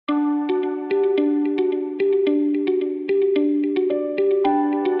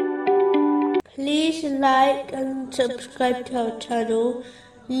like and subscribe to our channel.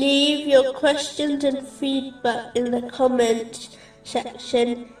 Leave your questions and feedback in the comments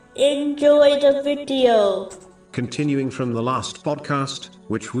section. Enjoy the video. Continuing from the last podcast,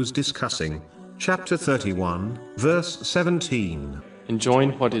 which was discussing chapter 31, verse 17.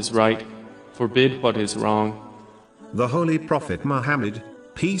 Enjoin what is right, forbid what is wrong. The Holy Prophet Muhammad,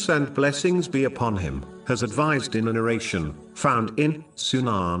 peace and blessings be upon him, has advised in a narration found in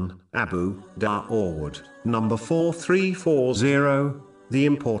Sunan Abu Dawud, number 4340, the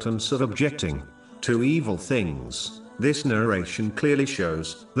importance of objecting to evil things. This narration clearly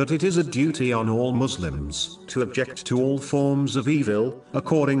shows that it is a duty on all Muslims to object to all forms of evil,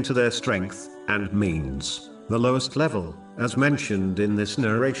 according to their strength and means. The lowest level, as mentioned in this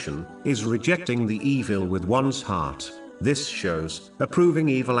narration, is rejecting the evil with one's heart. This shows approving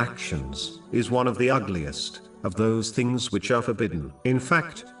evil actions is one of the ugliest of those things which are forbidden. In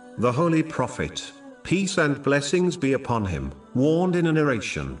fact, the Holy Prophet, peace and blessings be upon him, warned in a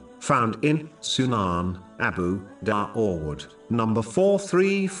narration found in Sunan Abu Dawud, number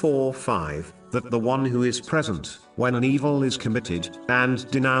 4345, that the one who is present when an evil is committed and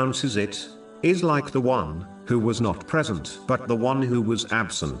denounces it is like the one who was not present, but the one who was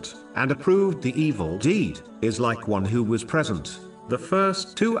absent and approved the evil deed is like one who was present. The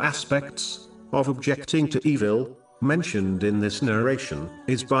first two aspects of objecting to evil mentioned in this narration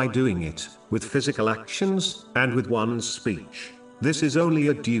is by doing it with physical actions and with one's speech. This is only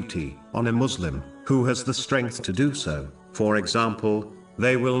a duty on a Muslim who has the strength to do so. For example,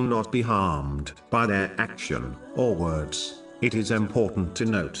 they will not be harmed by their action or words. It is important to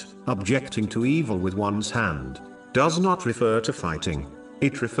note, objecting to evil with one's hand does not refer to fighting.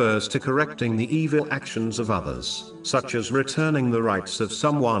 It refers to correcting the evil actions of others, such as returning the rights of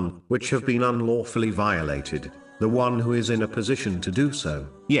someone which have been unlawfully violated. The one who is in a position to do so,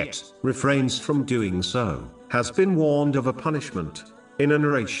 yet refrains from doing so, has been warned of a punishment. In a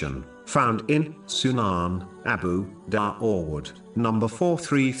narration found in Sunan Abu Dawud, number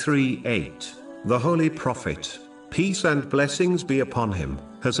 4338, the Holy Prophet, peace and blessings be upon him,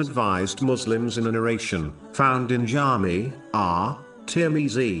 has advised Muslims in a narration found in Jami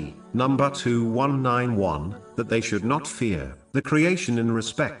Tirmizi, number 2191, that they should not fear the creation in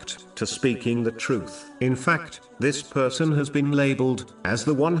respect to speaking the truth. In fact, this person has been labeled as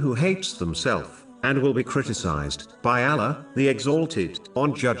the one who hates themselves and will be criticized by Allah, the Exalted,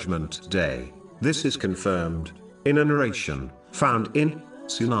 on Judgment Day. This is confirmed in a narration found in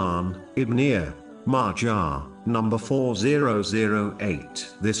Sunan Ibn Majah, number 4008.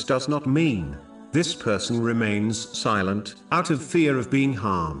 This does not mean this person remains silent out of fear of being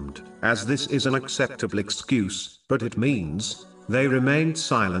harmed, as this is an acceptable excuse, but it means they remained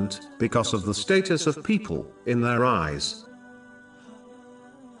silent because of the status of people in their eyes.